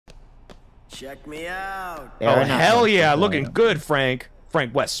Check me out. Oh, hell yeah. Looking good, Frank.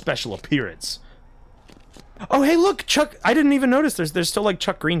 Frank West special appearance. Oh, hey, look, Chuck. I didn't even notice there's still, like,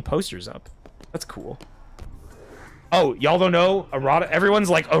 Chuck Green posters up. That's cool. Oh, y'all don't know? Everyone's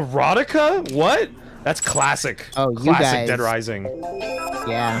like, erotica? What? That's classic. Oh, classic you guys. Dead Rising.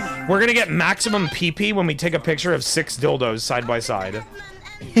 Yeah. We're gonna get maximum PP when we take a picture of 6 dildos side by side.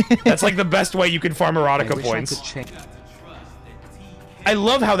 That's like the best way you can farm erotica points. I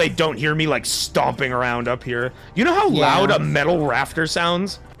love how they don't hear me like stomping around up here. You know how loud a metal rafter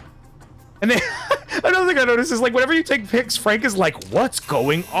sounds? And they another thing I noticed is like whenever you take pics, Frank is like, "What's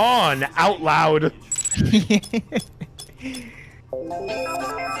going on?" out loud.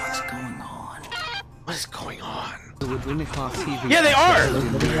 What's going on? What is going on? Yeah, they are!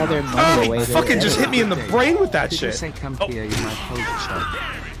 Oh, he fucking just hit me in the brain with that shit.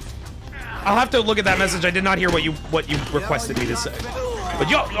 I'll have to look at that message. I did not hear what you requested me to say. But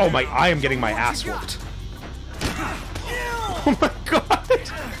yo, oh my, I am getting my ass whooped. Oh my god.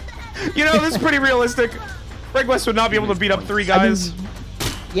 You know, this is pretty realistic. Frank West would not be able to beat up 3 guys. I mean,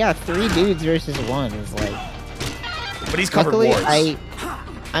 yeah, 3 dudes versus 1 is like... But he's covered luckily, wars.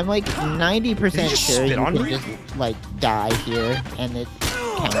 I'm like 90% sure you can just like die here and it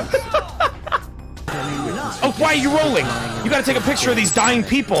counts. Oh, why are you rolling? You gotta take a picture of these dying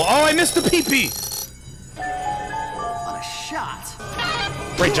people. Oh, I missed the pee-pee. What a shot.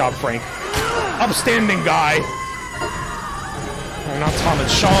 Great job, Frank. Upstanding guy. Oh, not Tom and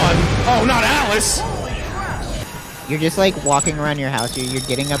Sean. Oh, not Alice. You're just like walking around your house. You're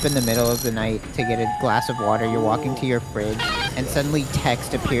getting up in the middle of the night to get a glass of water. You're walking to your fridge, and suddenly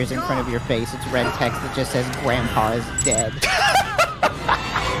text appears in front of your face. It's red text that just says "Grandpa is dead."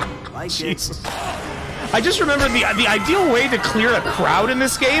 Jesus. I just remembered the ideal way to clear a crowd in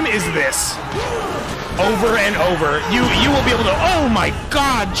this game is this. Over and over. You will be able to. Oh my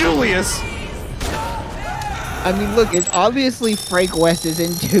God, Julius. I mean, look, it's obviously Frank West is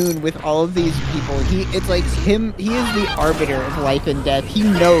in tune with all of these people. It's like him, he is the arbiter of life and death. He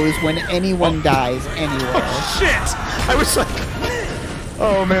knows when anyone dies anywhere. Oh, shit! I was like,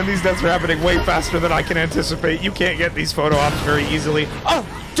 oh man, these deaths are happening way faster than I can anticipate. You can't get these photo ops very easily. Oh,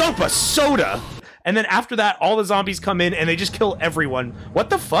 dump a soda! And then after that, all the zombies come in and they just kill everyone.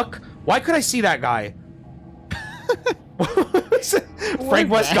 What the fuck? Why could I see that guy? Frank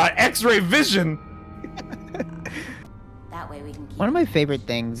West got X-ray vision. One of my favorite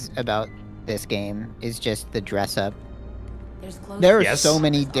things about this game is just the dress up. There are so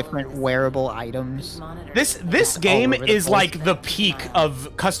many different wearable items. This game is like the peak of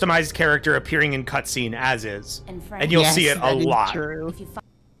customized character appearing in cutscene as is. And you'll see it a lot.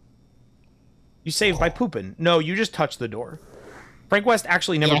 You save by pooping. No, you just touch the door. Frank West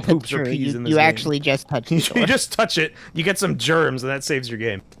actually never poops or pees in this game. You actually just touch the door. You just touch it, you get some germs, and that saves your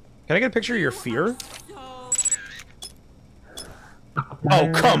game. Can I get a picture of your fear? Oh,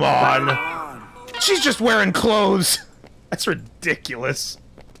 come on! She's just wearing clothes! That's ridiculous.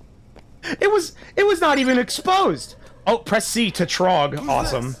 It was not even exposed! Oh, press C to Trog.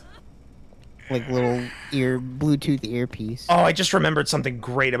 Awesome. Like little Bluetooth earpiece. Oh, I just remembered something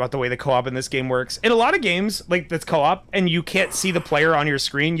great about the way the co-op in this game works. In a lot of games, like that's co-op, and you can't see the player on your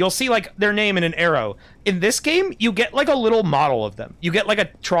screen, you'll see like their name and an arrow. In this game, you get like a little model of them. You get like a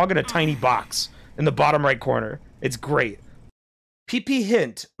Trog in a tiny box in the bottom right corner. It's great. PP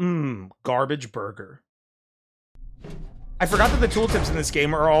hint, garbage burger. I forgot that the tooltips in this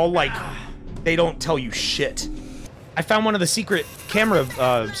game are all like, they don't tell you shit. I found one of the secret camera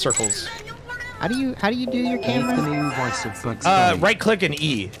circles. How do you do your camera? Right click and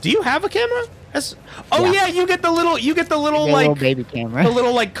E. Do you have a camera? Oh yeah, you get the little like little baby camera. The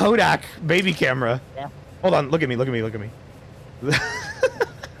little like Kodak baby camera. Yeah. Hold on, look at me.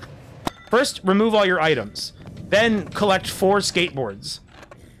 First, remove all your items. Then collect 4 skateboards,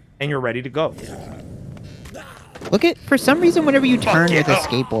 and you're ready to go. Look at, for some reason, whenever you turn with a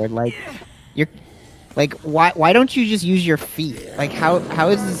skateboard, like you're, like why don't you just use your feet? Like how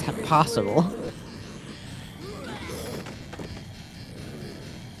is this possible?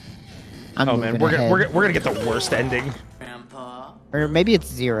 Oh man, we're gonna get the worst ending. Or maybe it's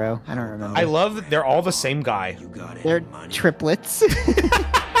 0. I don't remember. I love they're all the same guy. They're triplets.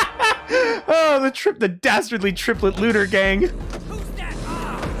 Oh, the dastardly triplet looter gang.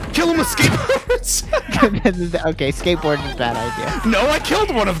 Kill them with skateboards. Okay, skateboard is a bad idea. No, I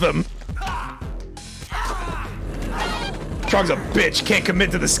killed one of them. Trog's a bitch. Can't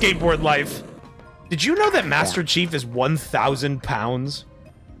commit to the skateboard life. Did you know that Master Chief is 1,000 pounds?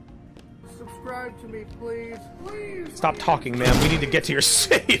 Subscribe to me, please. Please. Stop talking, man. We need to get to your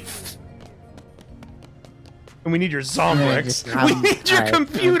safe. And we need your Zombrix. Yeah, We need your alright,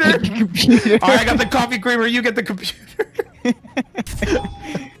 computer. computer. All right, I got the coffee creamer. You get the computer.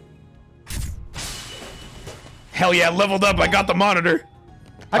 Hell yeah, leveled up. I got the monitor.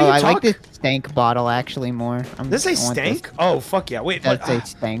 How do Oh, you I talk? like this stank bottle actually more. Does it say I want stank? this. Oh, fuck yeah. Wait, It does what? say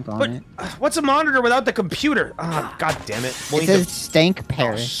stank on But it. what's a monitor without the computer? Oh, god damn it. We'll It need says stank oh,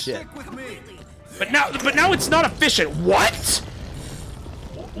 Paris. shit. But now it's not efficient. What?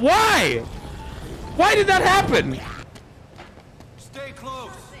 Why? Why did that happen? Stay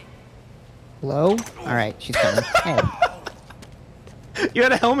close. Low? Alright, she's coming. Hey, You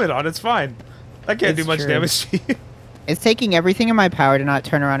had a helmet on. It's fine. That can't do It's much true. damage to you. it's taking everything in my power to not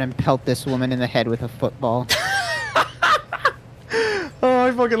turn around and pelt this woman in the head with a football. Oh,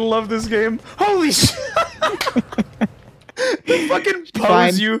 I fucking love this game. Holy shit. The fucking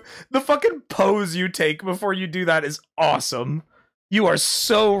Fine. the fucking pose you take before you do that is awesome. You are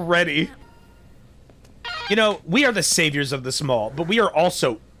so ready. You know, we are the saviors of the small, but we are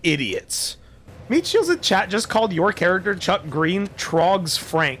also idiots. Meat Shields in chat just called your character Chuck Green Trogs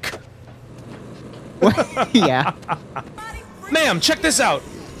Frank. Yeah. Ma'am, check this out.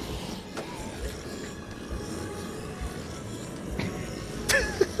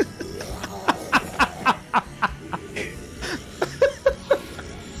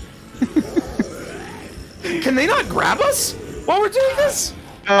 Can they not grab us while we're doing this?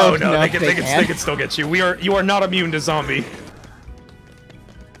 Oh, no, they can still get you. You are not immune to zombie.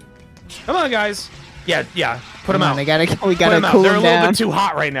 Come on, guys. Yeah, put them out. We gotta Put 'em out. cool They're a them little down. bit too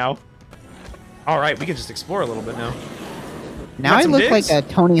hot right now. All right, we can just explore a little bit now. Now Want I some look digs? like a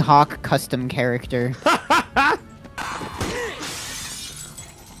Tony Hawk custom character.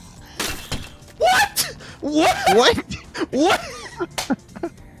 What? What? What? What?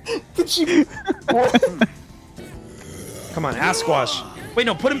 Did you? Come on, ass squash. Wait,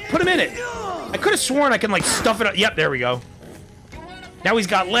 no, put him in it. I could have sworn I can like stuff it up. Yep, there we go. Now he's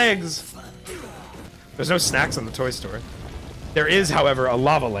got legs. There's no snacks in the toy store. There is, however, a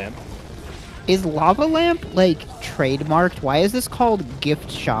lava lamp. Is lava lamp like trademarked? Why is this called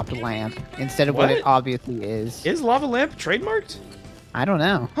gift shop lamp instead of what What? it obviously is? Is lava lamp trademarked? I don't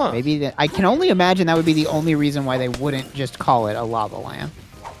know. Huh. Maybe I can only imagine that would be the only reason why they wouldn't just call it a lava lamp.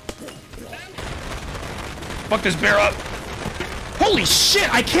 Fuck this bear up. Holy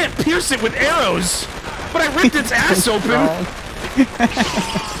shit, I can't pierce it with arrows. But I ripped its ass open.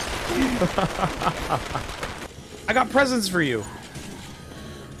 I got presents for you.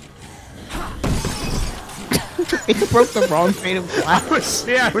 It broke the wrong fate of glass.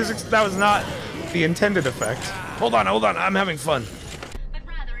 That was not the intended effect. Hold on, I'm having fun. but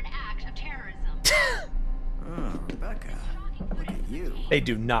rather an act of terrorism. Oh, Rebecca. Look at you. They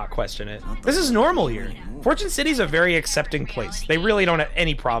do not question it. This is normal here. Fortune City's a very accepting place. They really don't have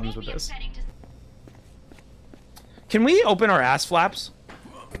any problems with this. Can we open our ass flaps?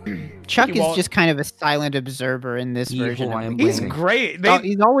 Chuck He is won't. just kind of a silent observer in this Evil, version. I Of am the He's game. great.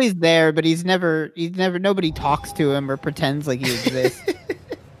 He's always there, but he's never. Nobody talks to him or pretends like he exists.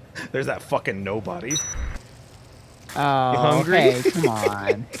 There's that fucking nobody. Oh, hungry? hey, come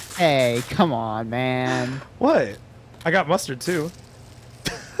on. Hey, come on, man. What? I got mustard too.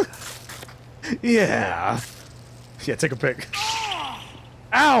 Yeah. Yeah, take a pic.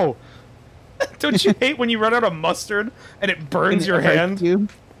 Ow! Don't you hate when you run out of mustard and it burns your It hurts hand? you.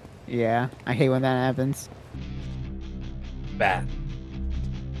 Yeah, I hate when that happens. Bat.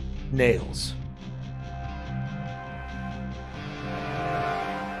 Nails.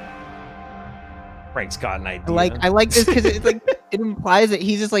 Frank's got an idea. I like this because it it implies that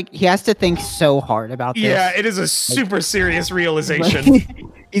he's just like he has to think so hard about this. Yeah, it is a super serious realization. Like,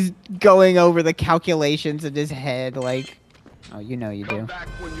 he's going over the calculations in his head, like, oh, you know you do.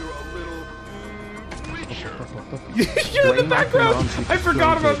 You're in the background! I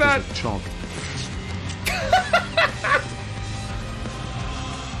forgot about that!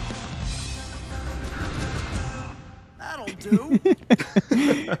 That'll do.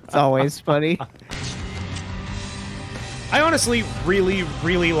 It's always funny. I honestly really,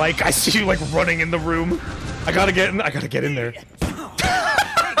 really like. I see you like running in the room. I gotta get in there.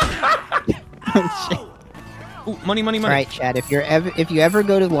 Ooh, money. All right, Chad. If you ever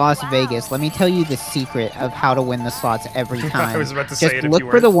go to Las Vegas, let me tell you the secret of how to win the slots every time. I was about to Just say it if look you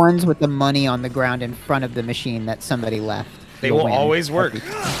for the weren't. ones with the money on the ground in front of the machine that somebody left. They You'll will win always work.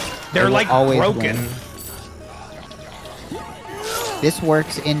 every- They're will like always broken. win. This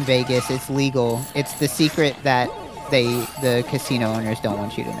works in Vegas. It's legal. It's the secret that the casino owners don't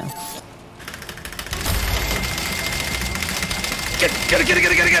want you to know. Get it!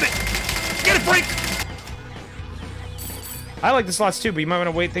 Get it, Frank! I like the slots too, but you might want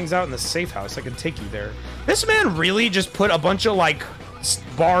to wait things out in the safe house. I can take you there. This man really just put a bunch of like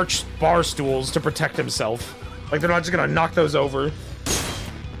bar stools to protect himself. Like they're not just gonna knock those over.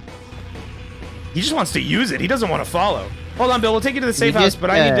 He just wants to use it. He doesn't want to follow. Hold on, Bill. We'll take you to the safe house, but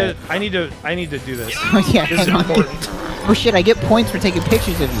I need to do this. Oh yeah, This is hang on. important. Oh shit, I get points for taking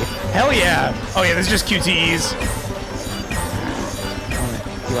pictures of you. Hell yeah! Oh yeah, this is just QTEs.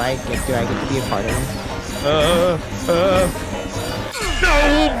 Do I get to be a part of this?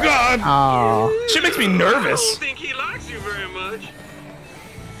 No, God! Oh, Shit makes me nervous. I don't think he likes you very much.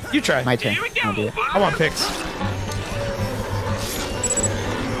 You try. my turn. Here we go. I'll do it. I want pics.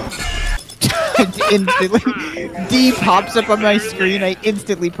 Instantly, D pops up on my screen. I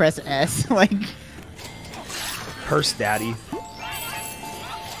instantly press S. Like, Hearst Daddy.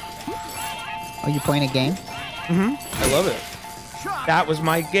 are you playing a game? I love it. That was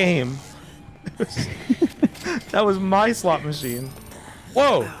my game. That was my slot machine.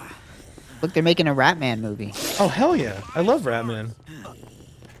 Whoa! Look, they're making a Ratman movie. Oh hell yeah! I love Ratman.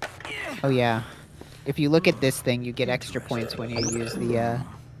 Oh yeah. If you look at this thing, you get extra points when you use the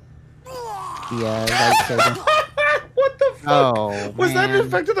lightsaber. What the fuck? Oh, Was that an man.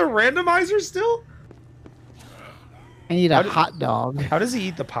 effect of the randomizer still? I need a How did- hot dog. How does he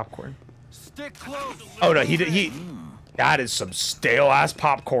eat the popcorn? Stick close. Oh no, he. That is some stale ass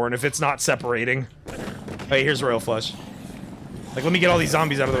popcorn if it's not separating. Hey, here's Royal Flush. Like, let me get all these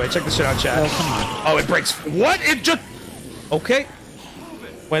zombies out of the way. Check this shit out, chat. Oh, come on. Oh, it breaks. What? It just. Okay.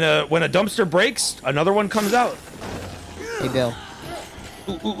 When a dumpster breaks, another one comes out. Hey, Bill.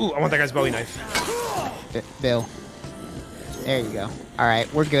 Ooh, ooh, ooh! I want that guy's Bowie knife. Bill. There you go. All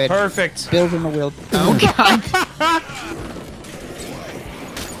right, we're good. Perfect. Bill's in the wheel. Oh god.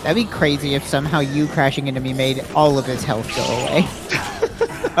 That'd be crazy if somehow you crashing into me made all of his health go away.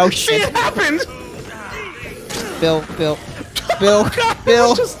 Oh shit. It happened. Bill. God,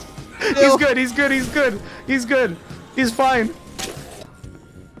 Bill. just- Bill. He's good. He's good. He's good. He's good. He's fine.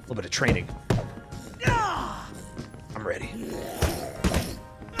 A little bit of training. I'm ready.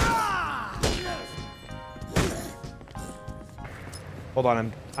 Hold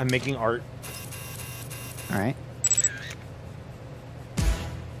on. I'm making art. All right.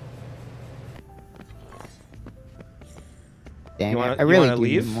 Dang You wanna- it. I you really wanna do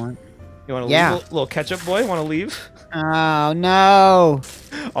leave? need more. You want to Yeah. leave, little ketchup boy? Want to leave? Oh no.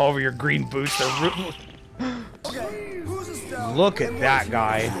 All over your green boots. Look at that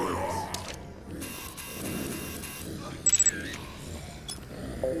guy.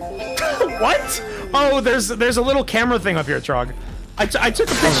 What? Oh, there's a little camera thing up here, Trog. I took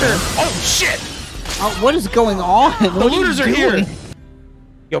a picture. Oh shit! Oh, what is going on? The What looters you are here. doing?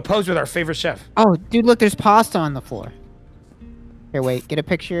 Yo, pose with our favorite chef. Oh, dude, look, there's pasta on the floor. Here, wait, get a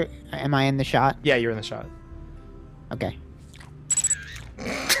picture. Am I in the shot? Yeah, you're in the shot. Okay.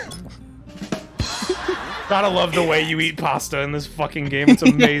 Gotta love the way you eat pasta in this fucking game. It's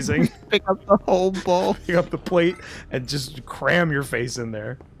amazing. Pick up the whole bowl. Pick up the plate and just cram your face in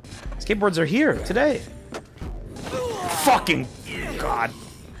there. Skateboards are here today. Fucking God.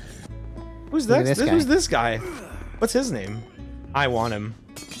 Who's Look at that? this guy. Who's this guy? What's his name? I want him.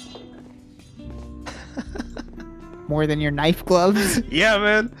 More than your knife gloves? Yeah,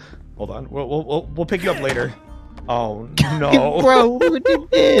 man. Hold on. We'll pick you up later. Oh no, Bro, look what you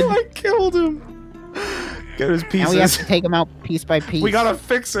did. I killed him. Get his pieces. Now we have to take him out piece by piece. We gotta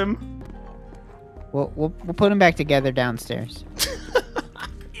fix him. We'll put him back together downstairs.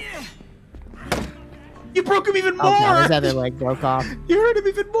 You broke him even more. Oh, no, his other leg broke off. You hurt him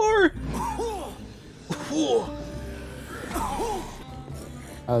even more.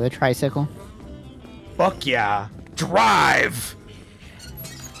 Oh, the tricycle. Fuck yeah. Drive.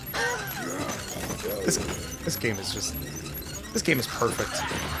 This game is just... This game is perfect.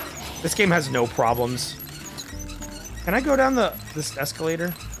 This game has no problems. Can I go down this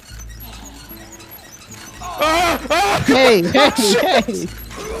escalator? Ah! Ah! Hey, hey, Shit! hey!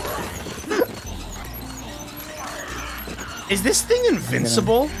 Is this thing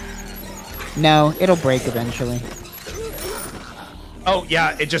invincible? No, it'll break eventually. Oh,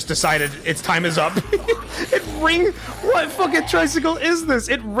 yeah, it just decided its time is up. It ring... What fucking tricycle is this?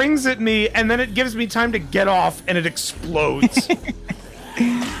 It rings at me, and then it gives me time to get off, and it explodes.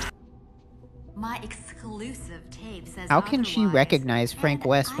 My exclusive tape says How can she otherwise, recognize Frank and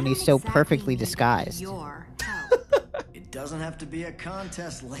West when I he's so exactly perfectly need disguised? Your help. It doesn't have to be a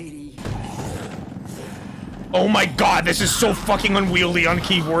contest, lady. Oh my god, this is so fucking unwieldy on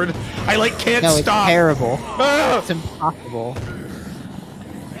keyboard. I, like, can't No, it's stop. terrible. Ah! It's impossible.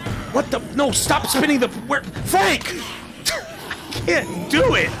 What the? No, stop spinning the... Where? Frank! I can't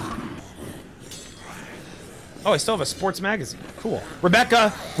do it! Oh, I still have a sports magazine. Cool.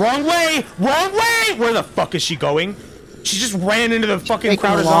 Rebecca, wrong way! Wrong way! Where the fuck is she going? She just ran into the fucking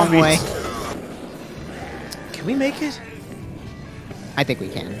crowd of zombies. Way. Can we make it? I think we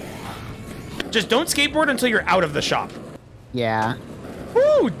can. Just don't skateboard until you're out of the shop. Yeah.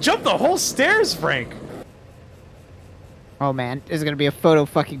 Woo! Jump the whole stairs, Frank. Oh man, this is gonna be a photo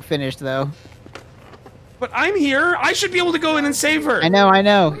fucking finish though. But I'm here. I should be able to go in and save her. I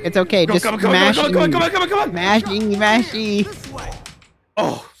know. It's okay. Just come on. Mash E.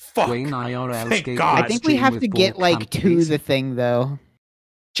 Oh, fuck. Thank God. I think we have to get, like, to the thing, though.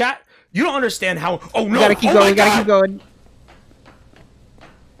 Chat, you don't understand how... Oh, no. We gotta keep going.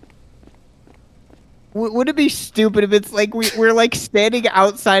 Would it be stupid if it's like we're like standing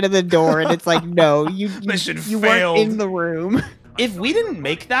outside of the door and it's like, no, you weren't in the room. If we didn't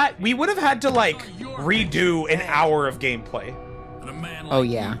make that, we would have had to, like, redo an hour of gameplay. Oh,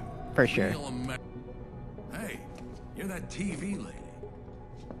 yeah. For sure. Hey, you're that TV lady.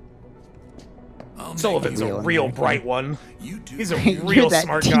 Sullivan's a real bright one. He's a You're real that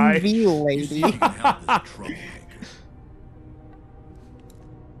smart TV guy. lady.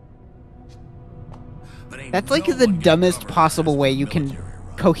 That's like the dumbest possible way you can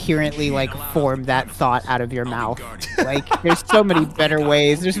coherently like form that thought out of your mouth. Like there's so many better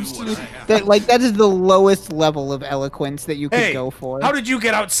ways. There's that is the lowest level of eloquence that you could go for. How did you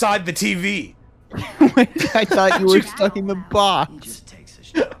get outside the TV? I thought you were stuck in the box.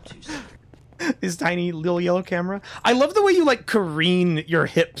 His tiny little yellow camera. I love the way you like careen your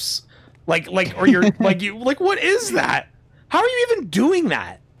hips. Or you're like what is that? How are you even doing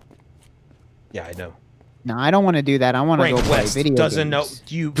that? Yeah, I know. No, I don't want to do that. I want to go play video doesn't games.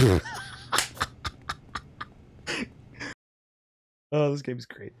 know you. Oh, this game's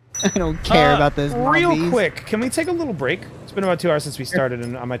great. I don't care about this. Real quick, can we take a little break? It's been about 2 hours since we started,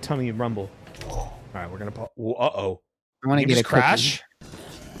 and on my tummy rumble. All right, we're gonna pause. Uh-oh. I want to get a crash.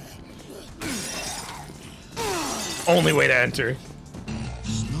 Only way to enter.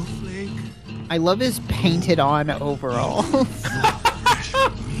 I love his painted on overalls.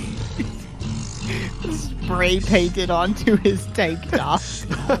 Spray painted onto his tank top.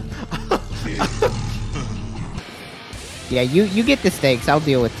 Yeah, you get the steaks. I'll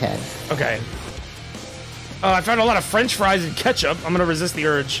deal with Ted. Okay. I found a lot of French fries and ketchup. I'm gonna resist the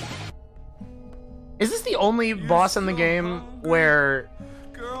urge. Is this the only boss in the game where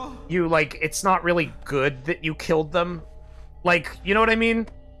you like? It's not really good that you killed them. Like, you know what I mean?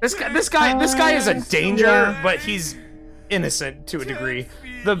 This guy is a danger, but he's innocent to a degree.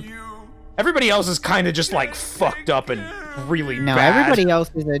 Everybody else is kind of just like fucked up and really bad. Everybody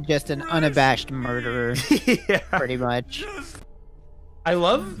else is just an unabashed murderer. Yeah. Pretty much. I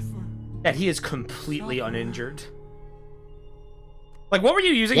love that he is completely uninjured. Like, what were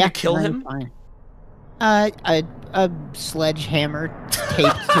you using to kill him? Fine. A sledgehammer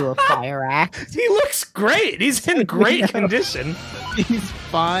taped to a fire axe. He looks great. He's in great condition. He's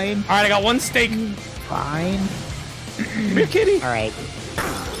fine. All right, I got one steak. Fine. Come here, kitty. All right.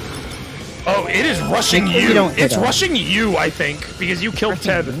 Oh, it is rushing you. It's rushing you, I think, because you killed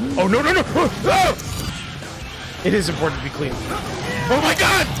Ted. Oh, no. Oh! It is important to be clean. Oh, my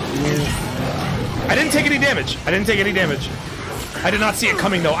God! I didn't take any damage. I did not see it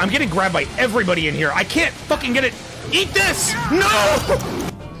coming, though. I'm getting grabbed by everybody in here. I can't fucking get it. Eat this! No!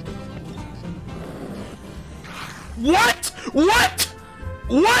 What?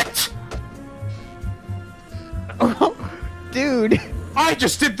 Oh, dude. I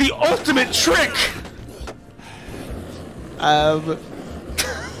just did the ultimate trick! I've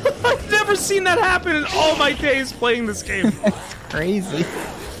never seen that happen in all my days playing this game. That's crazy.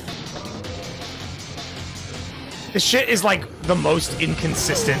 This shit is like the most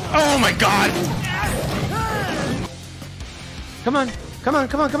inconsistent. Oh my God! Come on.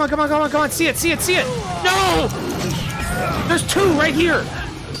 See it. No! There's two right here.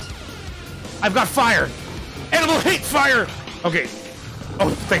 I've got fire. Animal hate fire. Okay. Oh,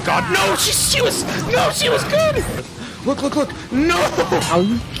 thank God. No, she was good. Look. No. Oh,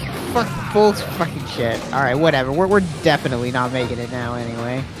 you full fucking shit. All right, whatever. We're definitely not making it now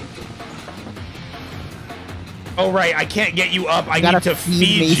anyway. Oh, right. I can't get you up. I need to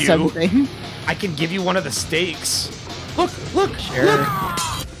feed you. Something. I can give you one of the steaks. Look. Sure. Look.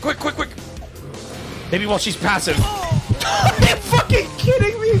 Quick. Maybe while she's passive. Are you fucking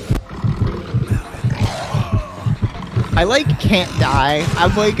kidding me? I like can't die.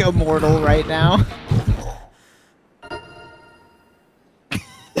 I'm like immortal right now.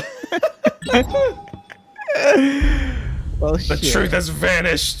 Well, the truth has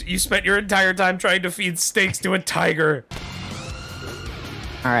vanished. You spent your entire time trying to feed steaks to a tiger.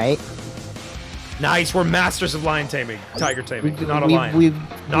 All right. Nice, we're masters of lion taming. Tiger taming, not a lion. We've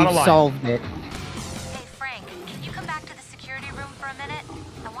Not a lion. solved it. Hey, Frank, can you come back to the security room for a minute?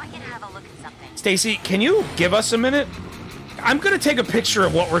 I want you to have a look at something. Stacy, can you give us a minute? I'm gonna take a picture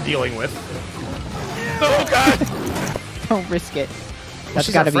of what we're dealing with. Oh god! Don't risk it. That's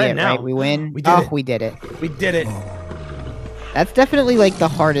she's gotta our be friend it, now. right? We win? We did it. We did it. We did it. That's definitely, like, the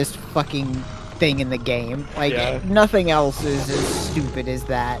hardest fucking thing in the game. Like, Yeah. nothing else is as stupid as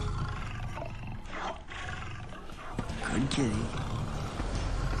that. Good kitty.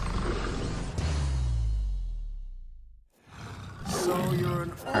 So you're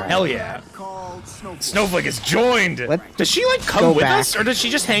an Hell yeah. called Snowflake. Snowflake is joined! Let's Does she, like, come go with back. us, or does she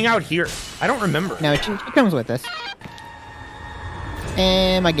just hang out here? I don't remember. No, she comes with us.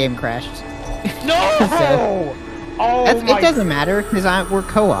 And my game crashed. No! So- Oh That's, my... it doesn't matter, because we're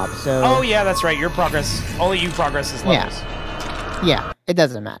co-op, so... Oh yeah, that's right. Your progress... Only you progress is levels. Yeah, it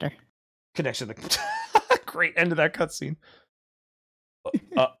doesn't matter. Connection to the... Great end of that cutscene.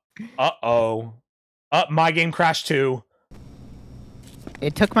 Uh-oh. My game crashed too.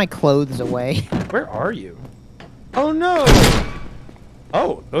 It took my clothes away. Where are you? Oh no!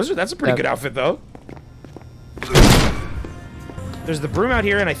 Oh, that's a pretty Yep. good outfit though. There's the broom out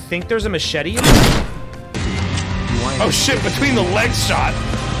here, and I think there's a machete. Oh shit! Between the legs shot.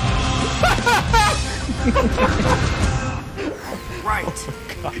 Right.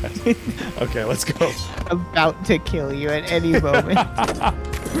 God. Okay, let's go. About to kill you at any moment.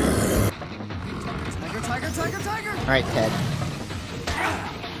 Tiger. Alright, Ted.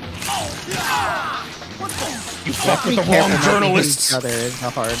 You fucked with Be the careful wrong not to hit journalists. each other is the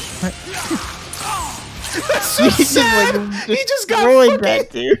hard. That's so He's just, sad. like, He just got destroyed fucking... that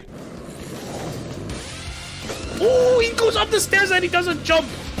dude. Oh, he goes up the stairs and he doesn't jump.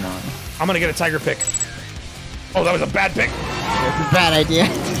 I'm gonna get a tiger pick. Oh, that was a bad pick. That's a bad idea.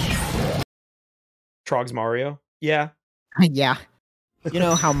 Trogs Mario. Yeah. Yeah. You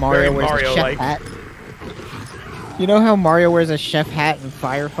know how Mario wears a chef Mario-like. hat? You know how Mario wears a chef hat and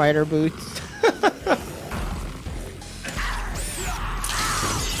firefighter boots?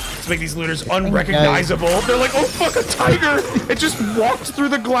 Let's make these looters unrecognizable. They're like, oh fuck, a tiger! It just walked through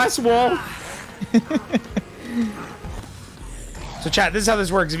the glass wall. So chat, this is how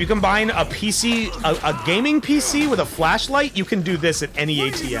this works. If you combine a PC, a gaming PC with a flashlight, you can do this at any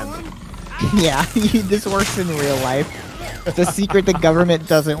ATM. Yeah, this works in real life. It's a secret the government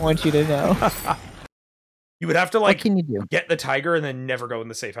doesn't want you to know. You would have to What like can you do? get the tiger and then never go in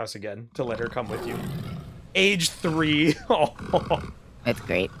the safe house again to let her come with you. Age 3. Oh. That's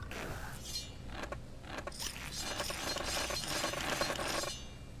great.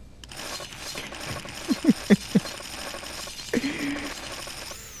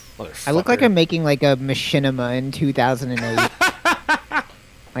 I look like I'm making like a machinima in 2008.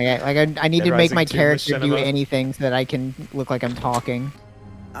 I need Dead to make Rising my 2 character do machinima. anything so that I can look like I'm talking.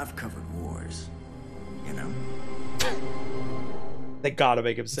 I've covered wars. You know. They gotta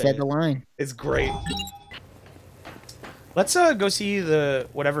make him say Said it. the line. It's great. Let's go see the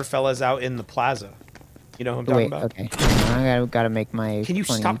whatever fella's out in the plaza. You know who I'm talking Wait, about? okay. I gotta make my. Can you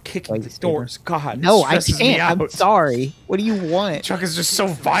funny stop kicking the voice doors? God, it No, I stresses me can't. I'm out. sorry. What do you want? Chuck is just so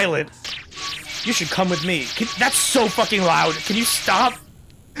violent. You should come with me. That's so fucking loud. Can you stop?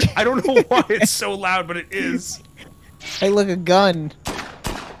 I don't know why it's so loud, but it is. Hey, look, a gun.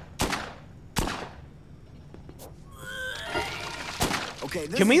 Okay.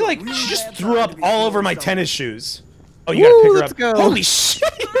 This Can we is a like? really She just bad threw time up to be all throwing over my stuff. tennis shoes. Oh, you gotta Woo, pick her let's up. go. Holy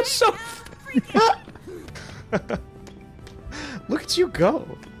shit! You're so. Look at you go.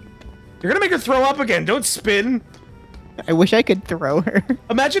 You're gonna make her throw up again. Don't spin. I wish I could throw her.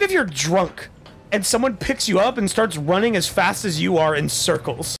 Imagine if you're drunk and someone picks you up and starts running as fast as you are in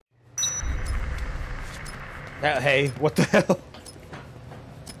circles. Hey, what the hell?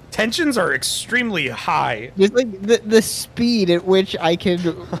 Tensions are extremely high. Just like the speed at which I can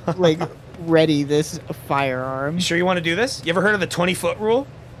like ready this firearm. You sure you want to do this? You ever heard of the 20-foot rule?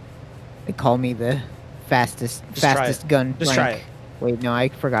 They call me the fastest try it. gun. Just try it. Wait, no, I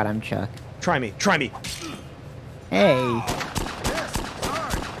forgot I'm Chuck. Try me. Try me. Hey.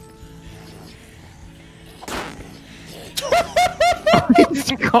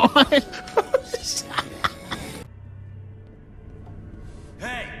 It's gone.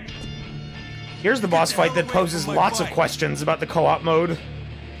 Here's the boss fight that poses lots of questions about the co-op mode.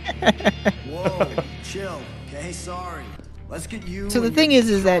 Whoa, chill. Okay, sorry. Let's get you. So the and thing your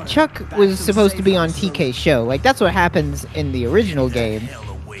is that daughter Chuck back was the supposed to safe be on house. TK's show. Like that's what happens in the original game.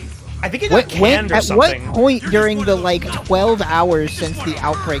 I think it got canned or At what something. point during the like 12 hours since the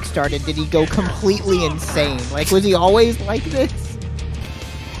outbreak started did he go completely insane? Like was he always like this?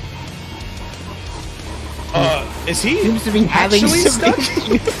 Is he Seems to be having actually some stuck?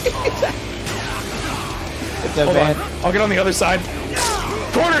 issues. What's up, Hold man? on. I'll get on the other side.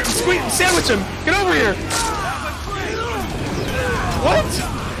 Corner, squeeze, sandwich him. Get over here. What?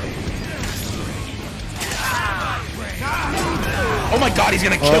 Oh my god, he's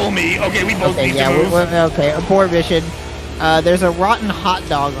gonna kill me. Okay, we both need to move. Okay, abort mission. There's a rotten hot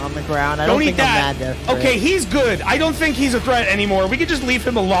dog on the ground. I don't eat think that. I'm mad though. Okay, he's good. I don't think he's a threat anymore. We could just leave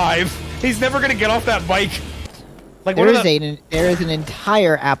him alive. He's never gonna get off that bike. Like There is an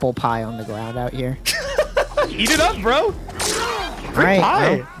entire apple pie on the ground out here. Eat it up, bro. Free Alright,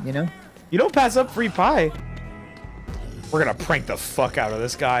 pie. well, you know. You don't pass up free pie. We're gonna prank the fuck out of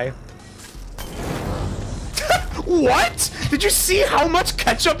this guy. What? Did you see how much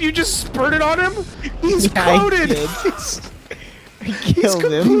ketchup you just spurted on him? He's coated. He's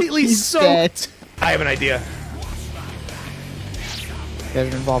completely soaked. Dead. I have an idea. Does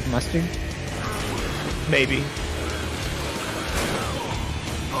it involve mustard? Maybe.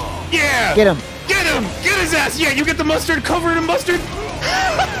 Yeah! Get him! Get him! Get his ass! Yeah, you get the mustard covered in mustard!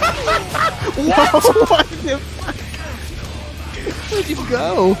 What? What the fuck? Where'd you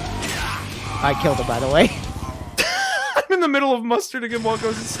go? I killed him, by the way. I'm in the middle of mustard again while it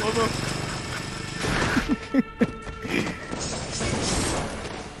goes in slow-mo.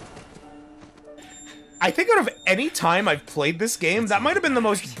 I think out of any time I've played this game, that might have been the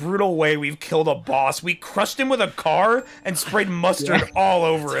most brutal way we've killed a boss. We crushed him with a car and sprayed mustard all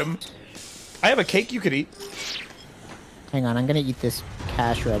over him. I have a cake you could eat. Hang on, I'm gonna eat this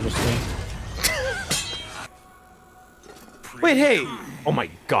cash register. Wait, hey! Oh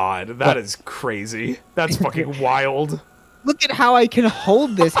my god, that is crazy. That's fucking wild. Look at how I can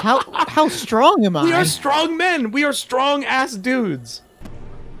hold this. How strong am I? We are strong men! We are strong-ass dudes!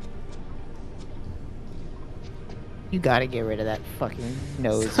 You gotta get rid of that fucking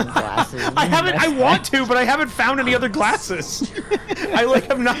nose and glasses. I want to, but I haven't found any other glasses. I, like,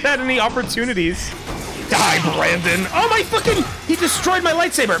 have not had any opportunities. Die, Brandon! Oh my fucking... He destroyed my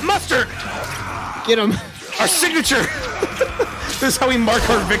lightsaber! Mustard! Get him! Our signature! This is how we mark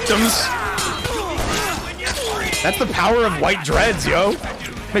our victims. That's the power of white dreads, yo.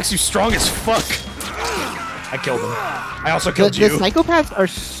 Makes you strong as fuck. I killed him. I also killed you. The psychopaths are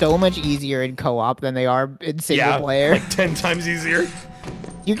so much easier in co-op than they are in single player. Like 10 times easier.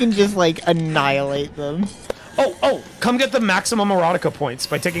 You can just, like, annihilate them. Oh, come get the maximum erotica points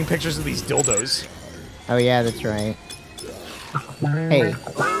by taking pictures of these dildos. Oh yeah, that's right. Hey,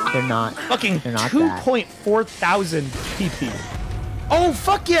 they're not. Fucking they're not 2.4 thousand PP. Oh,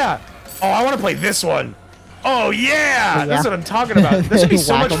 fuck yeah! Oh, I want to play this one. Oh, yeah! That's what I'm talking about. This would be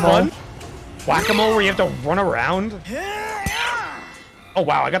so much fun. Whack-a-mole where you have to run around. Oh,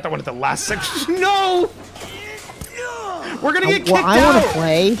 wow, I got that one at the last section. No! We're gonna get kicked out! I want to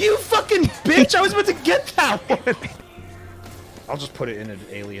play. You fucking bitch! I was about to get that one! I'll just put it in an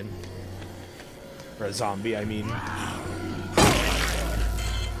alien. Or a zombie, I mean.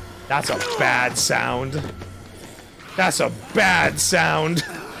 That's a bad sound. That's a bad sound.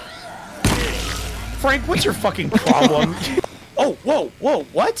 Frank, what's your fucking problem? Oh, whoa,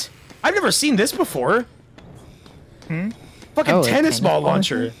 what? I've never seen this before. Fucking tennis ball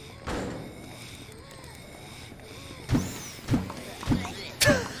launcher.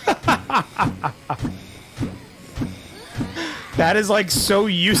 That is like so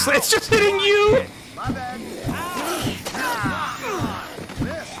useless. It's just hitting you.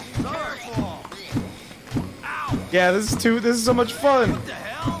 Yeah, this is so much fun.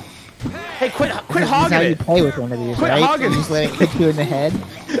 Hey, quit hogging it. This is how you play with one of these, right? Hogging. You just let it hit you in the head.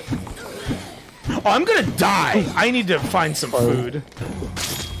 Oh, I'm gonna die. I need to find some food.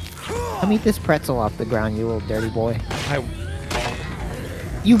 Come eat this pretzel off the ground, you little dirty boy. I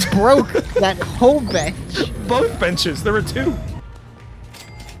You broke that whole bench. Both benches. There were two.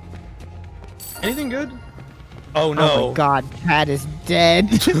 Anything good? Oh no. Oh my god, Pat is dead.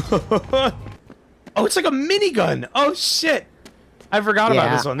 Oh, it's like a minigun. Oh shit. I forgot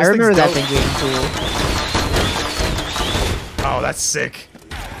about this one. This I remember that thing's thing being cool. Oh, that's sick.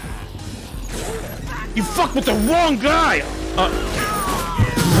 You fucked with the wrong guy!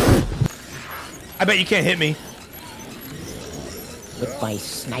 I bet you can't hit me. With my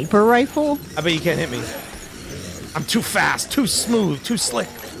sniper rifle? I bet you can't hit me. I'm too fast, too smooth, too slick.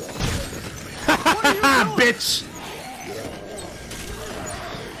 Bitch!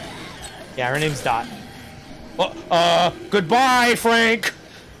 Yeah, her name's Dot. Goodbye, Frank!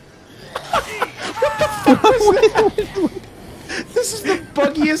 What the fuck was that? This is the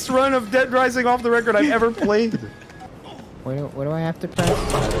buggiest run of Dead Rising off the record I've ever played. What do I have to press?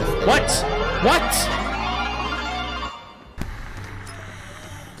 What?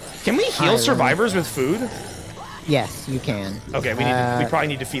 Can we heal survivors with food? Yes, you can. Okay, we probably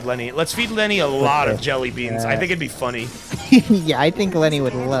need to feed Lenny. Let's feed Lenny a lot of jelly beans. I think it'd be funny. Yeah, I think Lenny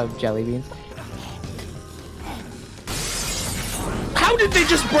would love jelly beans. How did they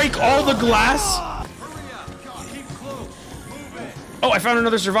just break all the glass? Oh, I found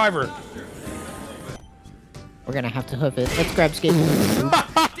another survivor. We're gonna have to hoof it. Let's grab skate.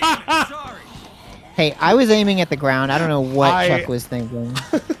 Hey, I was aiming at the ground. I don't know what Chuck was thinking.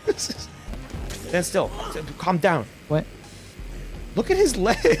 Stand still. Calm down. What? Look at his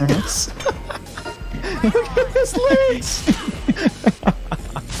legs. Look at his legs.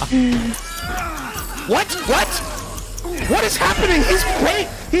 What? What? What is happening?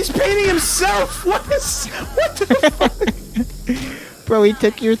 He's painting himself. What the fuck? Bro, he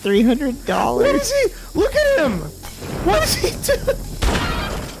took your $300. What is he? Look at him. What is he doing?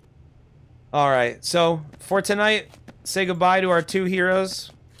 All right. So for tonight, say goodbye to our two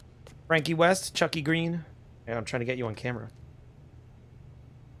heroes, Frankie West, Chucky Green. Yeah, I'm trying to get you on camera.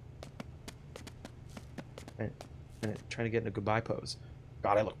 Trying to get in a goodbye pose.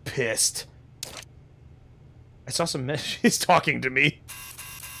 God, I look pissed. I saw some She's talking to me.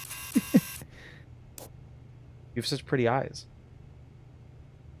 You have such pretty eyes.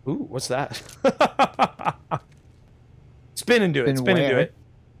 Ooh, what's that? Spin into it. Spin into it.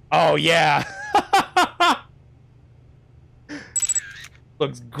 Oh, yeah.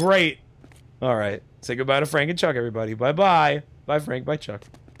 Looks great. All right. Say goodbye to Frank and Chuck, everybody. Bye-bye. Bye, Frank. Bye, Chuck.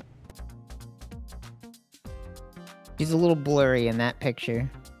 He's a little blurry in that picture.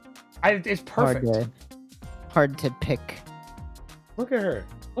 It's perfect. Hard to pick. Look at her.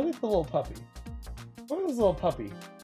 Look at the little puppy. Look at this little puppy.